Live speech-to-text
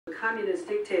communist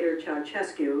dictator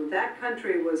Ceausescu, that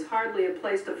country was hardly a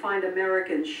place to find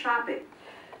Americans shopping.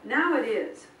 Now it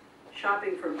is.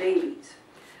 Shopping for babies.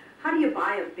 How do you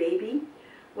buy a baby?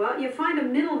 Well, you find a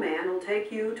middleman who'll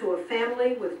take you to a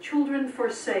family with children for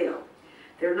sale.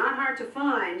 They're not hard to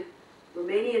find.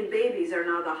 Romanian babies are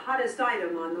now the hottest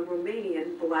item on the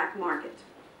Romanian black market.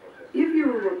 If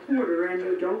you're a reporter and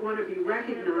you don't want to be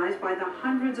recognized by the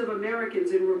hundreds of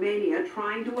Americans in Romania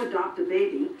trying to adopt a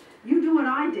baby, you do what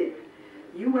I did.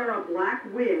 You wear a black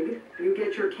wig, you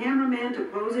get your cameraman to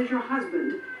pose as your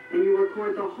husband, and you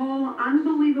record the whole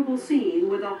unbelievable scene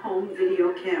with a home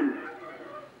video camera.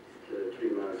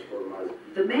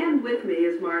 The man with me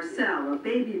is Marcel, a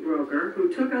baby broker who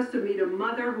took us to meet a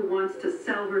mother who wants to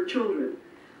sell her children.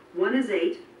 One is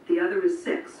 8, the other is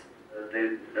 6.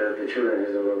 The children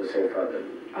is of the same father.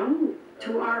 Oh,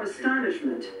 to our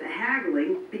astonishment, the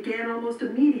haggling began almost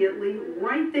immediately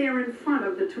right there in front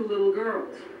of the 2 little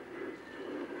girls.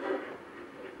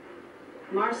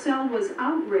 Marcel was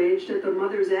outraged at the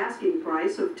mother's asking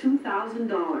price of $2,000.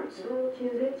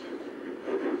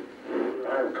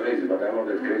 I'm crazy, but I'm not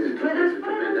that crazy to pay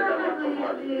that amount of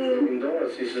money. In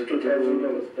dollars, it's $2,000.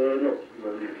 No,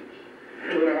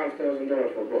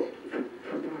 $2,500 for both.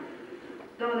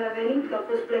 Domnule a venit, că a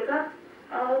fost plecat,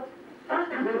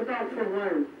 asta Vorbeam for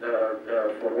one.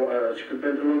 Și cât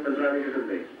pentru unul, pentru amică cât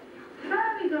bei?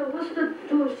 amică,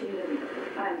 120 de mii,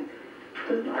 amică.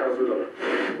 $1,000.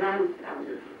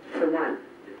 For one.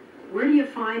 Where do you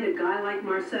find a guy like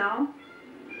Marcel?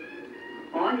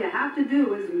 All you have to do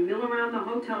is mill around the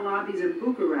hotel lobbies in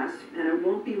Bucharest, and it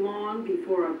won't be long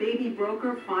before a baby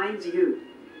broker finds you.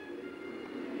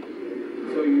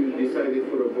 So you decided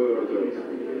for a boy or a girl?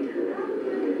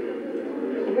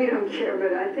 We don't care,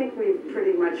 but I think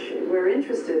we're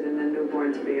interested in a newborn,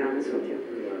 to be honest with you.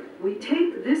 We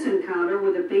take this encounter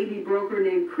with a baby broker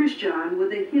named Cristian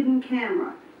with a hidden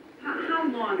camera. How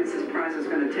long is this process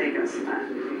going to take us?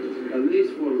 At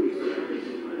least 4 weeks.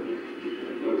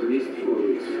 At least 4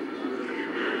 weeks.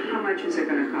 How much is it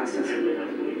going to cost us?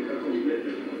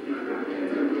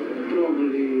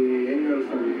 Probably anywhere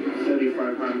from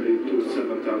 $3,500 to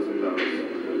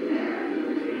 $7,000.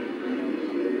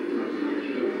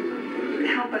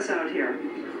 Help us out here.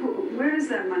 Where does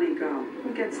that money go? Who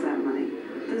gets that money?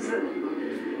 Does it...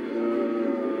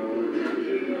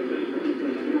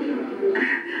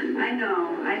 I know,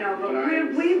 but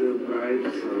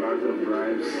bribes, a lot of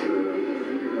bribes,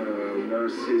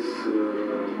 nurses,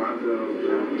 mother of the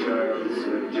child,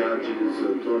 judges,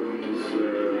 attorneys,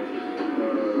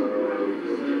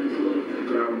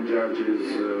 crown judges,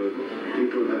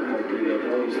 people that complete their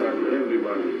homes,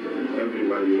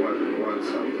 everybody wants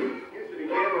something.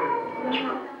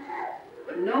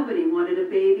 Nobody wanted a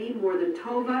baby more than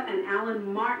Tova and Alan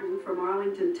Martin from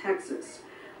Arlington, Texas.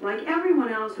 Like everyone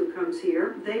else who comes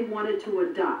here, they wanted to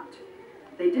adopt.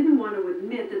 They didn't want to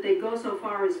admit that they'd go so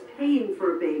far as paying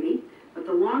for a baby, but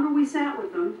the longer we sat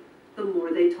with them, the more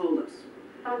they told us.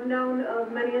 I've known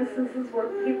of many instances where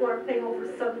people are paying over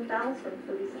 $7,000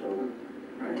 for these children.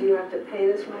 Do you have to pay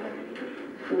this money?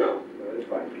 No, it's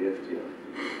by gift, you know.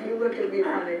 You look at me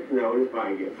funny. No, it's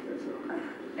by gift, that's all.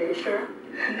 Are you sure?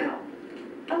 No.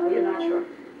 You're not sure?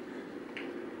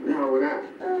 No, we're not.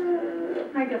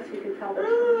 I guess you can tell them.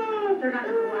 They're not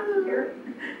going to want to hear it.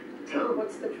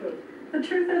 What's the truth? The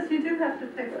truth is you do have to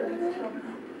pay for these children.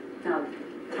 Now,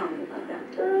 tell me about that.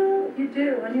 You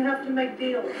do, and you have to make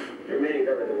deals. The Romanian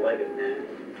government doesn't like it.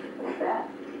 What's that?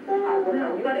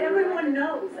 No, but everyone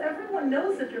knows. Everyone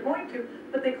knows that you're going to,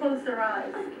 but they close their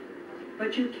eyes.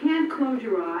 But you can't close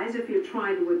your eyes if you're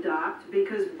trying to adopt,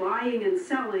 because buying and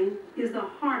selling is the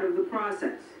heart of the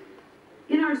process.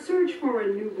 In our search for a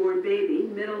newborn baby,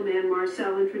 middleman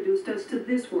Marcel introduced us to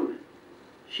this woman.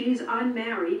 She's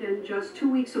unmarried and just 2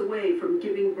 weeks away from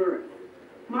giving birth.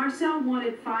 Marcel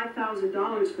wanted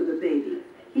 $5,000 for the baby.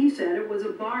 He said it was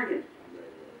a bargain.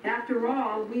 After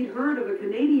all, we'd heard of a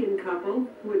Canadian couple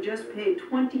who had just paid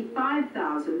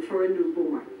 $25,000 for a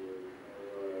newborn.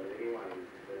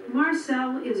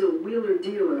 Marcel is a wheeler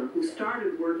dealer who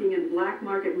started working in black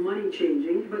market money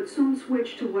changing, but soon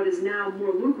switched to what is now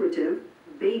more lucrative,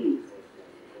 babies.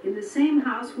 In the same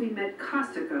house we met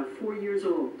Kostica, 4 years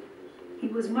old. He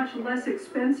was much less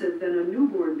expensive than a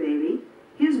newborn baby.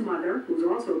 His mother, who's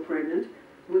also pregnant,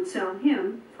 would sell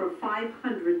him for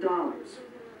 $500.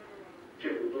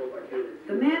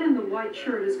 The man in the white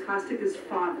shirt is Kostica's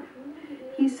father.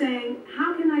 He's saying,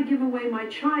 "How can I give away my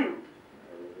child?"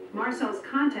 Marcel's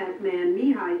contact man,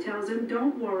 Mihai, tells him,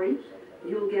 "Don't worry,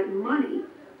 you'll get money,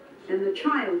 and the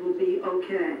child will be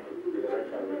okay."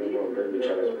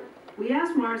 We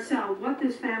asked Marcel what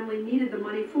this family needed the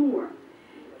money for.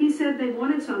 He said they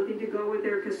wanted something to go with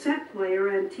their cassette player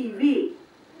and TV,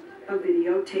 a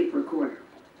video tape recorder.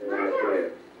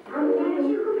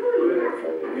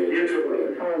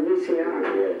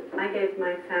 I gave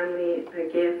my family a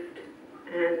gift,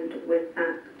 and with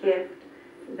that gift,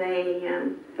 they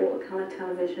bought a colour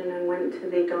television and went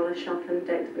to the dollar shop and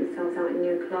decked themselves out in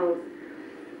new clothes.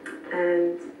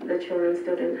 And the children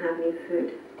still didn't have any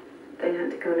food. They had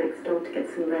to go next door to get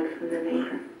some bread from the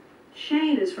neighbour.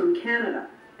 Shane is from Canada.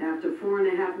 After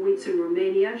 4.5 weeks in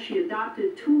Romania, she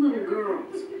adopted 2 little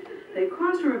girls. They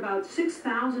cost her about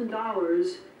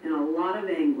 $6,000 and a lot of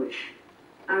anguish.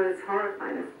 I was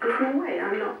horrified. There's no way.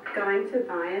 I'm not going to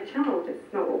buy a child.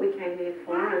 It's not what we came here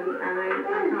for, and I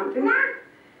can't do it.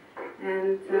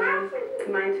 And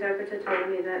my interpreter told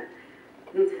me that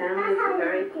these families are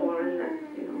very poor and that,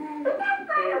 you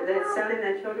know, they're selling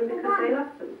their children because they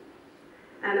love them.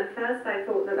 And at first I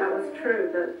thought that that was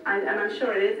true, and I'm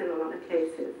sure it is in a lot of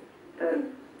cases. But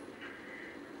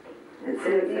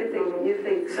you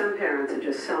think some parents are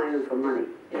just selling them for money,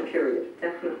 period?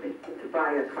 Definitely. To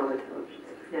buy a color television.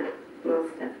 Yeah,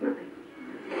 most definitely.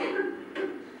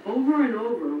 Over and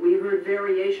over, we heard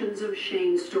variations of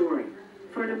Shane's story.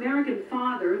 For an American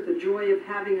father, the joy of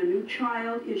having a new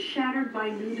child is shattered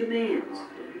by new demands,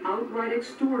 outright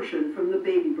extortion from the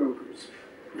baby brokers.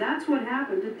 That's what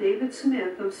happened to David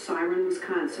Smith of Siren,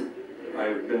 Wisconsin.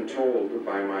 I've been told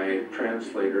by my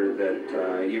translator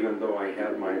that even though I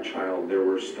had my child, there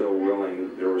were still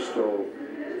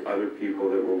other people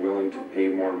that were willing to pay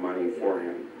more money for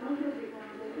him.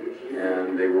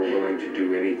 And they were willing to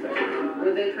do anything.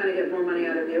 Were they trying to get more money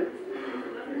out of you?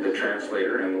 The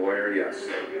translator and the lawyer, yes.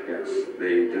 Yes.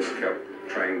 They just kept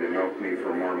trying to milk me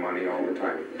for more money all the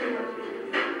time.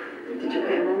 Did you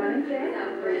pay more money?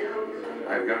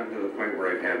 I've gotten to the point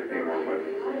where I've had to pay more money.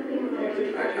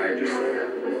 I just,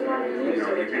 you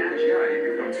know, you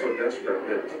become so desperate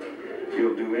that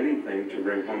you'll do anything to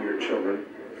bring home your children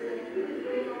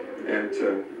and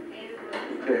to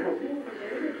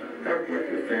help with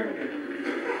your family.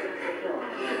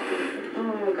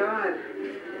 Oh, God.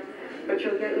 But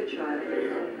you'll get your child.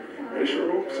 I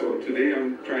sure hope so. Today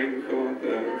I'm trying to fill out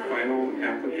the final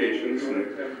applications, and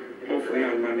hopefully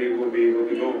on Monday we'll be able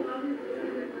to go.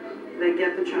 They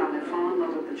get the child, they fall in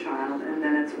love with the child, and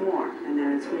then it's more, and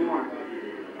then it's more.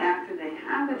 After they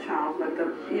have the child, but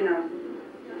you know.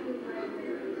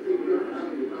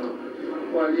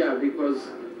 Well, yeah, because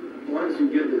once you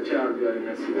get the child, you are in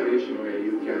a situation where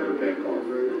you cannot back off.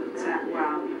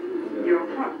 Well, you're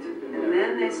hooked. And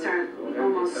then they start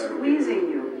almost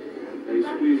squeezing you. They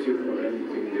squeeze you for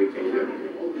anything they can get.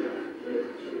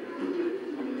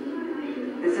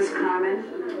 Is this common?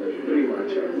 Pretty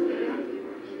much,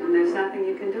 And there's nothing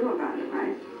you can do about it,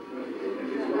 right?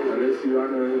 Unless you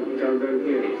want to tell them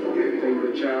here, take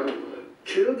the child.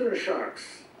 Children sharks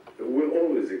will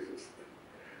always exist.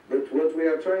 But what we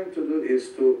are trying to do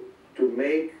is to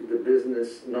make the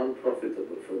business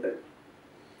non-profitable for them.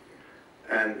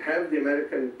 And have the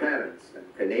American parents and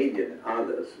Canadian and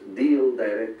others deal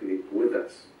directly with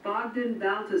us. Bogdan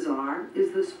Baltazar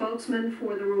is the spokesman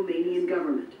for the Romanian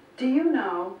government. Do you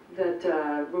know that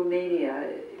Romania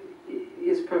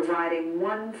is providing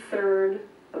 1/3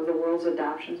 of the world's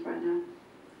adoptions right now?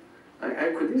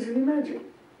 I could easily imagine.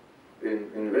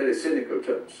 In very cynical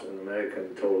terms, an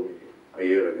American told me a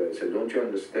year ago, he said, don't you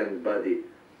understand, buddy,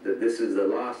 that this is the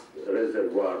last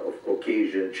reservoir of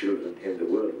Caucasian children in the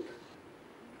world?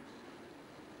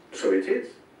 So it is.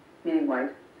 Meaning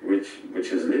white. Which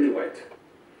is lily white.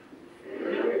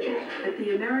 At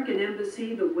the American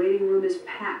embassy, the waiting room is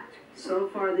packed. So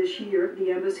far this year,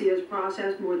 the embassy has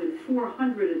processed more than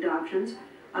 400 adoptions.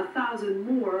 1,000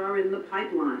 more are in the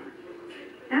pipeline.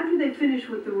 After they finish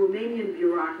with the Romanian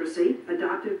bureaucracy,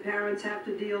 adoptive parents have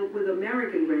to deal with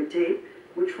American red tape,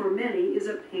 which for many is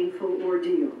a painful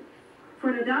ordeal. For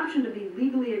an adoption to be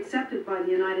legally accepted by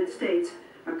the United States,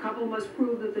 a couple must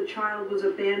prove that the child was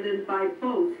abandoned by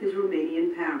both his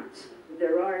Romanian parents.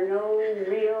 There are no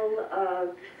real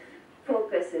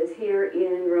focuses here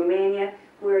in Romania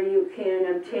where you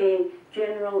can obtain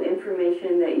general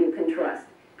information that you can trust.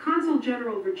 Consul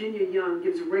General Virginia Young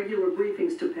gives regular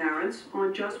briefings to parents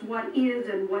on just what is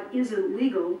and what isn't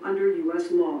legal under U.S.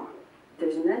 law.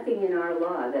 There's nothing in our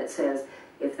law that says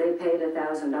if they paid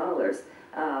 $1,000,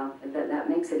 that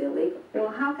makes it illegal. Well,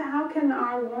 how can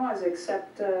our laws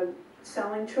accept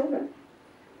selling children?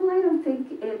 Well, I don't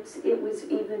think it was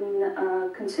even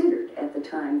considered at the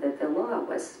time that the law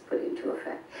was put into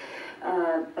effect.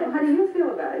 Well, how do you feel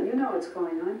about it? You know what's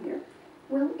going on here.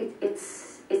 Well,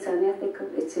 it's unethical,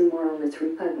 it's immoral, it's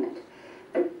repugnant.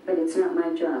 But but it's not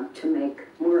my job to make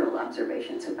moral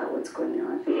observations about what's going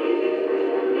on.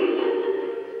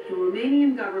 The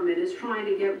Romanian government is trying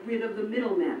to get rid of the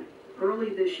middlemen. Early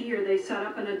this year, they set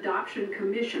up an adoption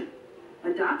commission.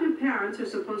 Adoptive parents are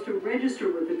supposed to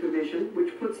register with the commission,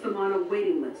 which puts them on a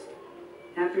waiting list.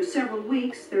 After several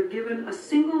weeks, they're given a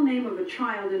single name of a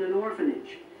child in an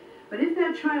orphanage. But if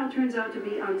that child turns out to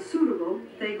be unsuitable,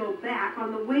 they go back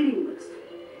on the waiting list.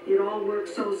 It all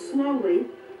works so slowly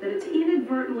that it's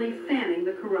inadvertently fanning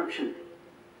the corruption.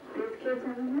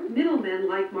 Middlemen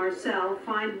like Marcel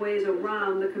find ways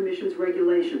around the commission's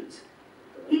regulations.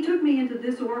 He took me into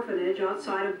this orphanage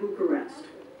outside of Bucharest.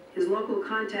 His local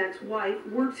contact's wife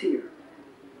works here.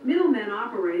 Middlemen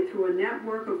operate through a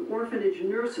network of orphanage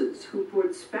nurses who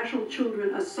put special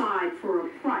children aside for a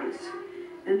price,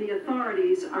 and the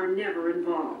authorities are never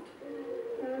involved.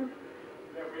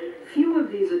 Few of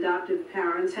these adoptive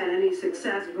parents had any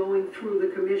success going through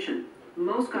the commission.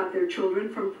 Most got their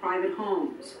children from private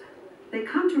homes. They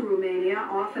come to Romania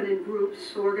often in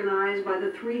groups organized by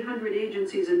the 300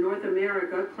 agencies in North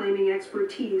America claiming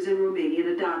expertise in Romanian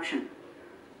adoption.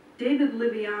 David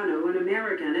Liviano, an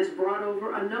American, has brought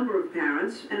over a number of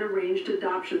parents and arranged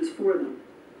adoptions for them.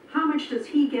 How much does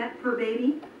he get per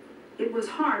baby? It was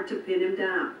hard to pin him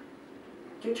down.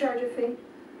 Do you charge a fee?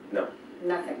 No.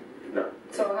 Nothing. No.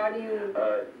 So how do you...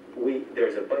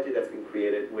 There's a budget that's been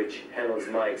created which handles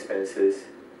my expenses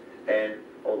and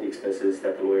all the expenses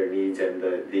that the lawyer needs and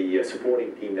the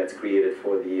supporting team that's created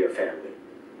for the family.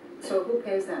 So who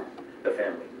pays that? The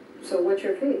family. So what's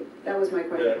your fee? That was my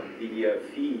question. The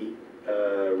fee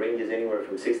ranges anywhere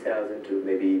from $6,000 to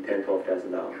maybe $10,000,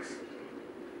 $12,000.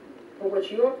 But what's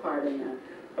your part in that?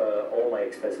 All my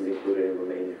expenses included in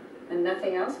Romania. And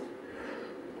nothing else?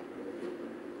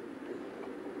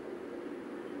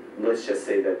 Let's just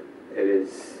say that it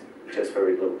is just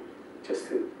very little, just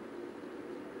to...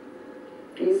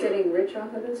 Are you getting rich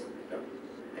off of this? No.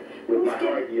 With my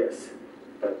heart, yes.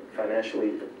 But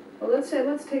financially... Well, let's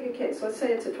take a case. Let's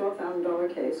say it's a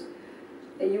 $12,000 case.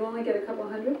 And you only get a couple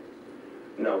hundred?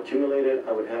 No, accumulated,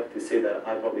 I would have to say that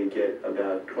I probably get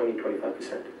about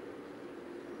 20–25%.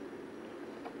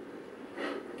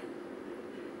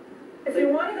 If you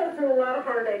want to go through a lot of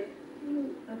heartache,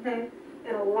 okay,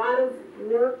 and a lot of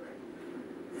work,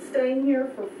 staying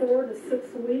here for 4 to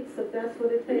 6 weeks, if that's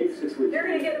what it takes, 6 weeks. you're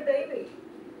going to get a baby.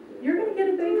 You're going to get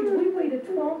a baby. We waited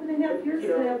 12.5 years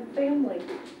to have a family.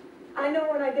 I know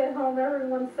when I get home,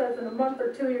 everyone says in a month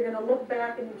or two, you're going to look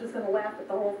back and you're just going to laugh at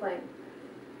the whole thing.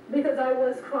 Because I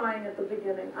was crying at the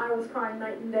beginning. I was crying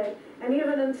night and day. And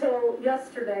even until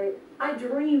yesterday, I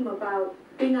dream about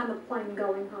being on the plane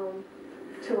going home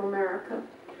to America.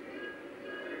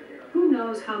 Who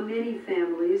knows how many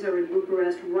families are in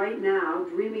Bucharest right now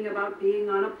dreaming about being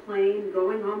on a plane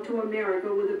going home to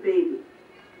America with a baby.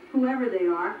 Whoever they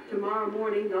are, tomorrow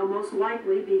morning they'll most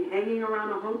likely be hanging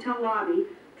around a hotel lobby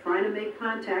trying to make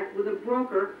contact with a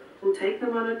broker who'll take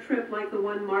them on a trip like the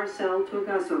one Marcel took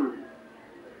us on.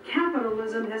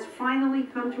 Capitalism has finally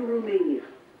come to Romania.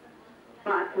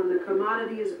 But when the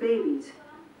commodity is babies,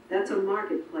 that's a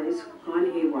marketplace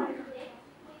gone haywire.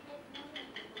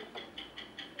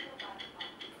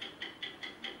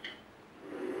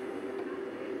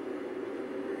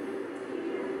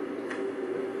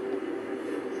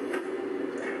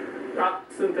 Da,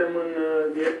 suntem în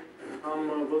direct.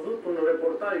 Am văzut un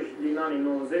reportaj din anii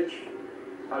 90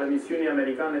 al emisiunii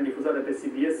americane difuzate pe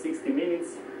CBS, 60 Minutes,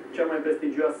 cea mai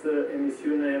prestigioasă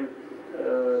emisiune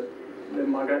de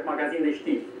magazin de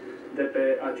știri de pe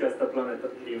această planetă.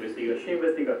 Și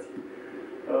investigații.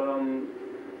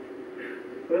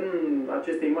 În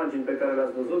aceste imagini pe care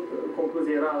le-ați văzut,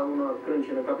 concluzia era una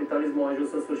crâncenă. Capitalismul a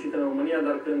ajuns în sfârșit în România,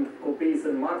 dar când copiii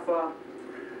sunt marfa,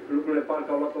 lucrurile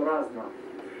parcă au luat o razna.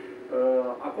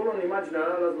 Acolo, în imaginea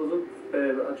aia, l-ați văzut pe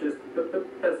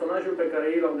personajul pe care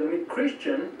ei l-au denumit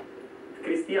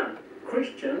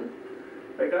Cristian,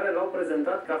 pe care l-au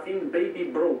prezentat ca fiind baby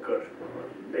broker.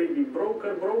 Baby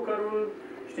broker, brokerul,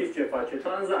 știți ce face?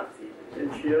 Tranzacții.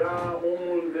 Deci era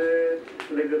omul de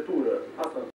legătură. Asta